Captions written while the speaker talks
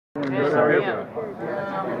I'm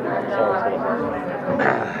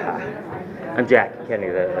Jack Kenny.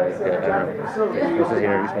 I don't know. I'm supposed to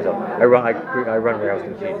introduce myself. I run Warehouse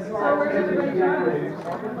Machines. So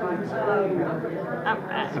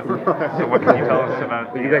what can you tell us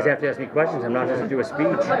about? Well, you guys have to ask me questions. I'm not just going to do a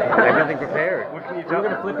speech. I have nothing prepared. What can you tell? We're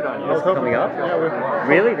gonna flip it on you. It's coming up. Yeah,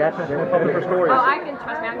 really? That's for stories. Oh, I can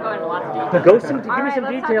trust me. I can go into lots of detail. Give me some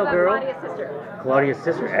detail, girl. Claudia's sister. Claudia's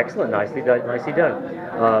sister. Excellent. Nicely done.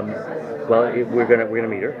 We're gonna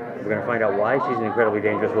meet her. We're going to find out why she's an incredibly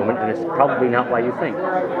dangerous woman, and it's probably not why you think.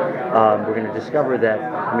 We're going to discover that,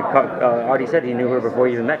 Artie said he knew her before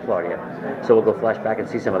he even met Claudia, so we'll go flashback and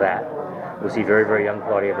see some of that. We'll see very, very young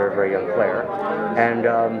Claudia, very, very young Claire, and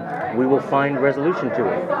we will find resolution to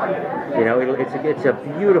it. You know, it's a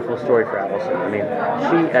beautiful story for Allison. I mean,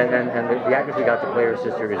 she and the actress we got to play her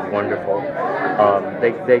sister is wonderful.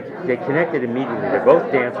 They connected immediately. They're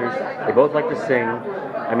both dancers. They both like to sing.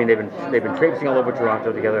 I mean, they've been traipsing all over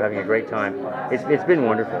Toronto together, having a great time. It's been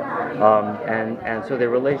wonderful, and so their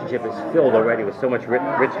relationship is filled already with so much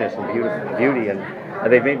richness and beauty, and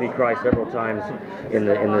they've made me cry several times in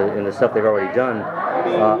the stuff they've already done.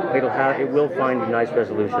 It will find a nice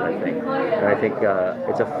resolution, I think, and I think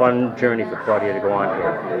it's a fun journey for Claudia to go on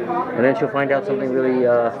here, and then she'll find out something really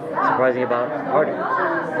surprising about Artie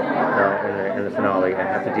in the finale, and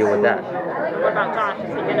have to deal with that. What about Josh? Is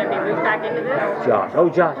he going to be looped back into this? Josh. Oh,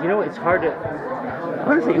 Josh. You know, it's hard to...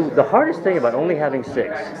 Honestly, the hardest thing about only having 6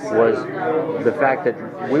 was the fact that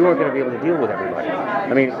we weren't going to be able to deal with everybody.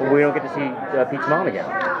 I mean, we don't get to see Pete's mom again.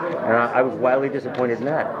 And I was wildly disappointed in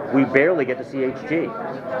that. We barely get to see HG.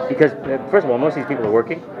 Because, first of all, most of these people are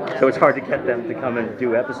working, so it's hard to get them to come and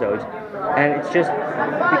do episodes. And it's just,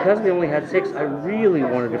 because we only had 6, I really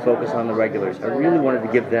wanted to focus on the regulars. I really wanted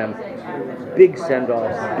to give them big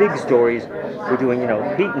send-offs, big stories. We're doing,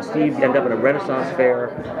 Pete and Steve end up at a Renaissance fair,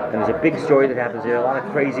 and there's a big story that happens there, a lot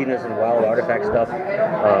of craziness and wild artifact stuff.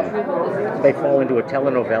 They fall into a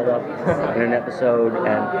telenovela in an episode, and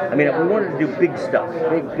I mean, we wanted to do big stuff,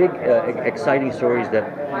 big, exciting stories that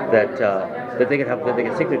they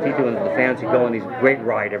could sink their teeth into, and the fans could go on these great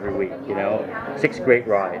ride every week. 6 great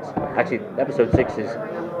rides. Actually, episode 6 is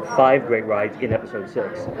 5 great rides in episode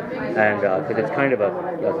 6, and because it's kind of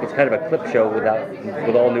a clip show with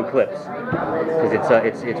all new clips,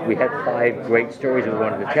 because we had 5 great stories that we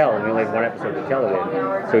wanted to tell, and we only had 1 episode to tell it in,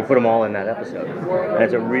 so we put them all in that episode, and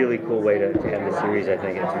it's a really cool way to end the series. I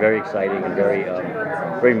think it's very exciting and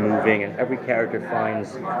very moving, and every character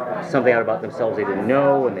finds something out about themselves they didn't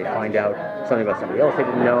know, and they find out something about somebody else they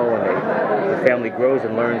didn't know, and the family grows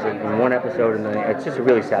and learns in 1 episode, and then it's just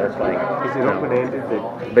really satisfying. Is it open-ended?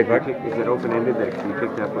 Is it open-ended that can be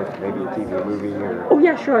picked up with maybe a TV movie or? Oh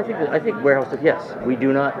yeah, sure. I think Warehouse. Yes, we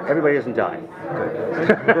do not. Everybody doesn't die.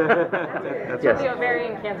 Yes. The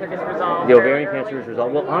ovarian cancer gets resolved. The ovarian cancer is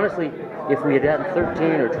resolved. Well, honestly, if we had done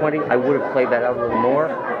 13 or 20, I would have played that out a little more.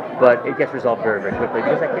 But it gets resolved very, very quickly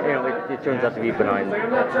because I can't, it turns out to be a benign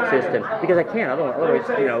cyst, and because I can't.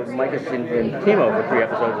 Otherwise, Mike is in chemo for 3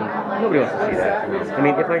 episodes, and nobody wants to see that. I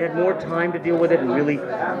mean, if I had more time to deal with it and really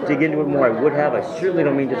dig into it more, I would have. I certainly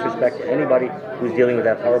don't mean disrespect to anybody who's dealing with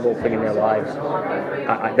that horrible thing in their lives.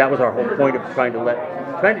 That was our whole point of trying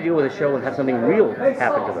to deal with a show and have something real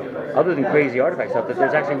happen to them, other than crazy artifact stuff. That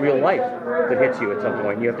there's actually real life that hits you at some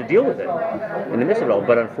point, and you have to deal with it in the midst of it all.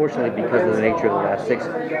 But unfortunately, because of the nature of the last 6,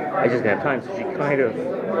 I just didn't have time. So she kind of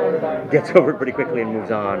gets over it pretty quickly and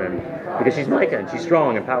moves on, and because she's Micah and she's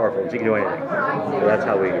strong and powerful and she can do anything. So that's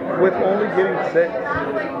how we. With only getting 6,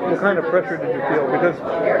 what kind of pressure did you feel? Because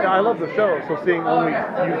I love the show, so seeing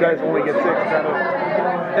you guys only get 6 kind of.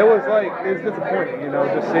 It was disappointing,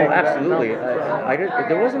 just seeing. Oh, absolutely.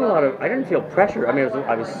 There wasn't a lot of. I didn't feel pressure. I mean,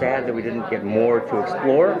 I was sad that we didn't get more to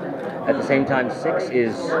explore. At the same time, 6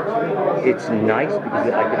 it's nice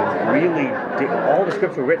because I could really all the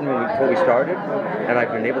scripts were written before we started, and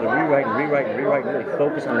I've been able to rewrite and really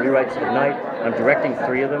focus on rewrites at night. I'm directing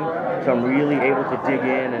 3 of them, so I'm really able to dig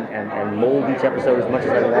in and mold each episode as much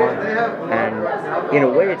as I want. And in a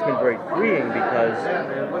way, it's been very freeing because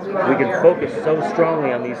we can focus so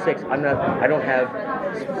strongly on these 6. I don't have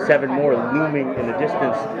 7 more looming in the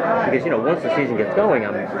distance because once the season gets going,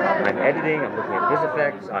 I'm editing, I'm looking at vis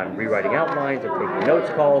effects, I'm rewriting outlines, I'm taking notes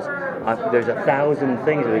calls. There's 1,000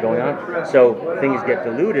 things that are going on, so things get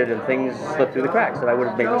diluted and things slip through the cracks that I would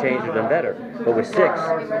have maybe changed or done better. But with 6,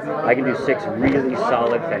 I can do 6 really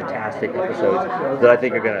solid, fantastic episodes that I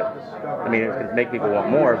think are gonna. I mean, it's gonna make people want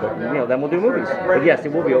more, but then we'll do movies. But yes,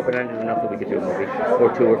 it will be open-ended enough that we could do a movie, or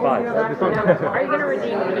 2 or 5. Are you gonna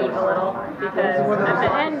redeem Eve a little? Because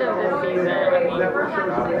the end of this season, I mean,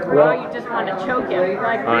 well, you just want to choke him.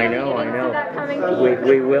 Like, I really, know, you I didn't know. see that coming, Pete?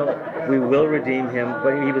 We will redeem him,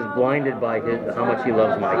 but he was blinded by how much he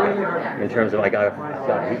loves Micah. In terms of because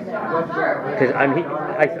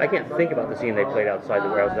I can't think about the scene they played outside the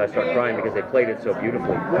warehouse. I start crying because they played it so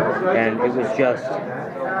beautifully, and it was just.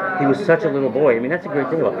 He was such a little boy. I mean, that's a great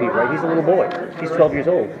thing about Pete, right? He's a little boy. He's 12 years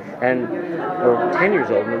old, or 10 years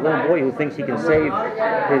old, and a little boy who thinks he can save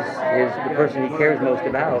the person he cares most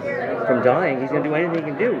about from dying. He's going to do anything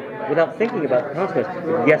he can do without thinking about the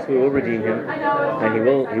consequences. Yes, we will redeem him, and we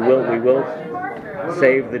will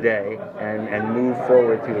save the day and move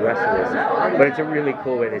forward through the rest of this. But it's a really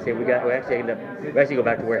cool way. They say we actually go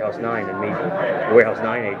back to Warehouse 9 and meet the Warehouse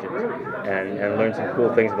 9 agent and learn some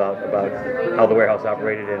cool things about how the warehouse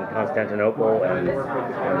operated in Constantinople, and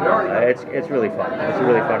it's really fun. It's a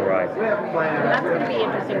really fun ride. That's going to be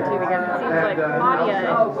interesting too, because it seems like Claudia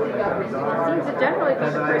seems to generally be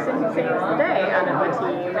the person who saves the day out of the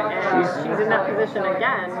team, and she's in that position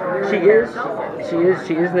again. She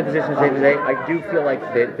is in the position to save the day. I do feel like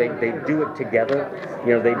they do it together.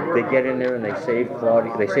 You know, they get in there and they save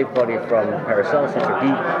Claudia. They save Claudia from Paracelsus, or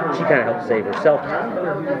she kind of helps save herself.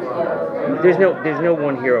 There's no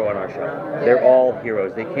one hero on our show. They're all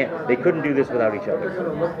heroes. They couldn't do this without each other,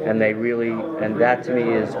 and that to me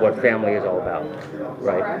is what family is all about,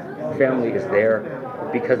 right? Family is there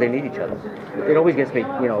because they need each other. It always gets me,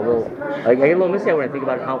 a little. I get a little misty when I think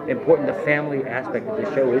about how important the family aspect of the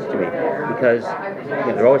show is to me, because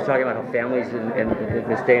they're always talking about how families in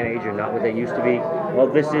this day and age are not what they used to be. Well,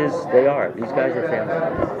 they are. These guys are family.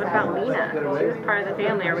 What about Lena? She was part of the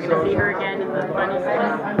family. Are we going to see her again in the funny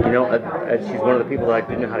stuff? She's one of the people that I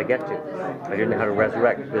didn't know how to get to. I didn't know how to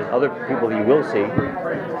resurrect. There's other people that you will see.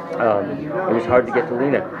 It was hard to get to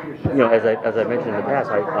Lena. As I mentioned in the past,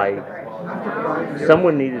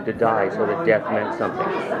 someone needed to die so that death meant something.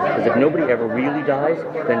 Because if nobody ever really dies,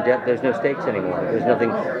 then there's no stakes anymore. There's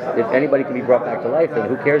nothing. If anybody can be brought back to life, then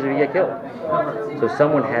who cares if you get killed? So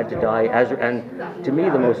someone had to die. And to me,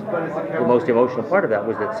 the most emotional part of that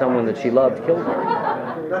was that someone that she loved killed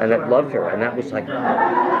her, and that loved her, and that was like,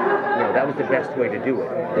 that was the best way to do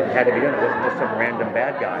it. It had to be done. It wasn't just some random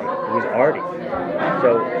bad guy. It was Artie.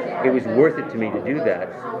 So it was worth it to me to do that.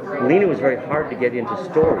 Lena was very hard to get into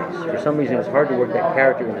stories. For some reason, it was hard to work that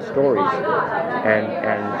character into stories, and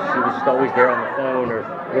she was just always there on the phone or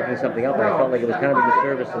looking something up, and I felt like it was kind of a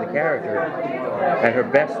disservice to the character. And her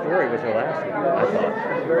best story was her last one, I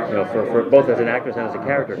thought. For both as an actress and as a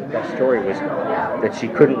character, her best story was that she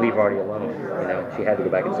couldn't leave Artie alone. She had to go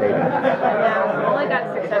back and save him. Yeah, we only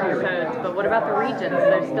got 6 episodes, but what about the regions?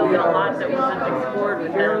 There's still been a lot that we haven't explored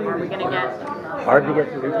with them. Are we going to get... Hard to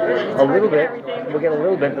get a little bit. We'll get a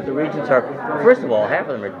little bit, but the regions are, first of all, half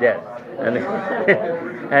of them are dead, and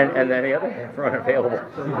then the other half are unavailable.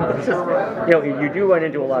 It's just, you do run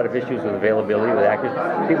into a lot of issues with availability with actors.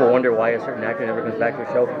 People wonder why a certain actor never comes back to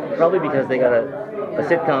a show. Probably because they got a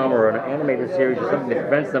sitcom or an animated series or something that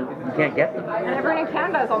prevents them. You can't get them. And everyone in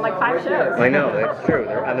Canada is on like 5 shows. I know, that's true.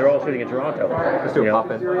 They're all shooting in Toronto. Just do a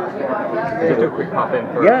pop-in. Just do a quick pop-in.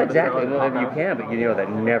 Yeah, exactly. Well, you can, but that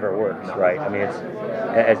never works, right? I mean,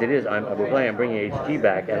 as it is, I'm bringing HG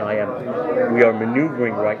back, and we are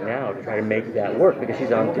maneuvering right now to try to make that work, because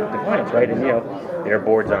she's on defiance, right? And their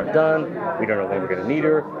boards aren't done. We don't know when we're going to need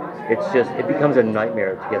her. It becomes a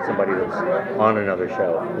nightmare to get somebody that's on another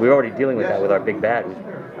show. We're already dealing with that with our big bad, who's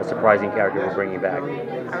a surprising character we're bringing back. Are we going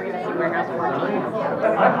to see Warehouse 14?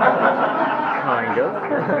 Kind of.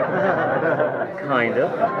 Kind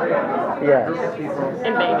of. Yes.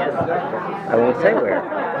 In Vegas. I won't say where.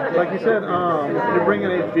 Like you said, you're bringing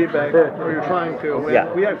HG back, or you're trying to.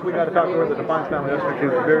 Yeah. We actually got to talk to her, the Defiance family, yesterday. She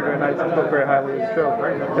was very, very nice and spoke very highly of the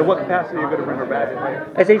show. In what capacity are you going to bring her back?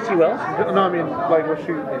 As H.G. Wells? No, I mean,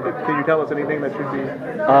 can you tell us anything that should be...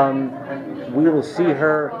 We will see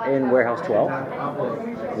her in Warehouse 12.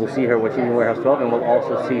 We'll see her what she's in Warehouse 12, and we'll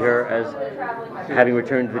also see her as having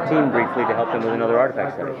returned to the team briefly to help them with another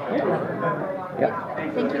artifact study. Yeah.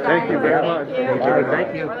 Thank you guys. Thank you very much.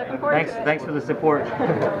 Thank you. We're looking forward to it. Thanks for the support. You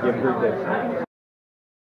have a great day.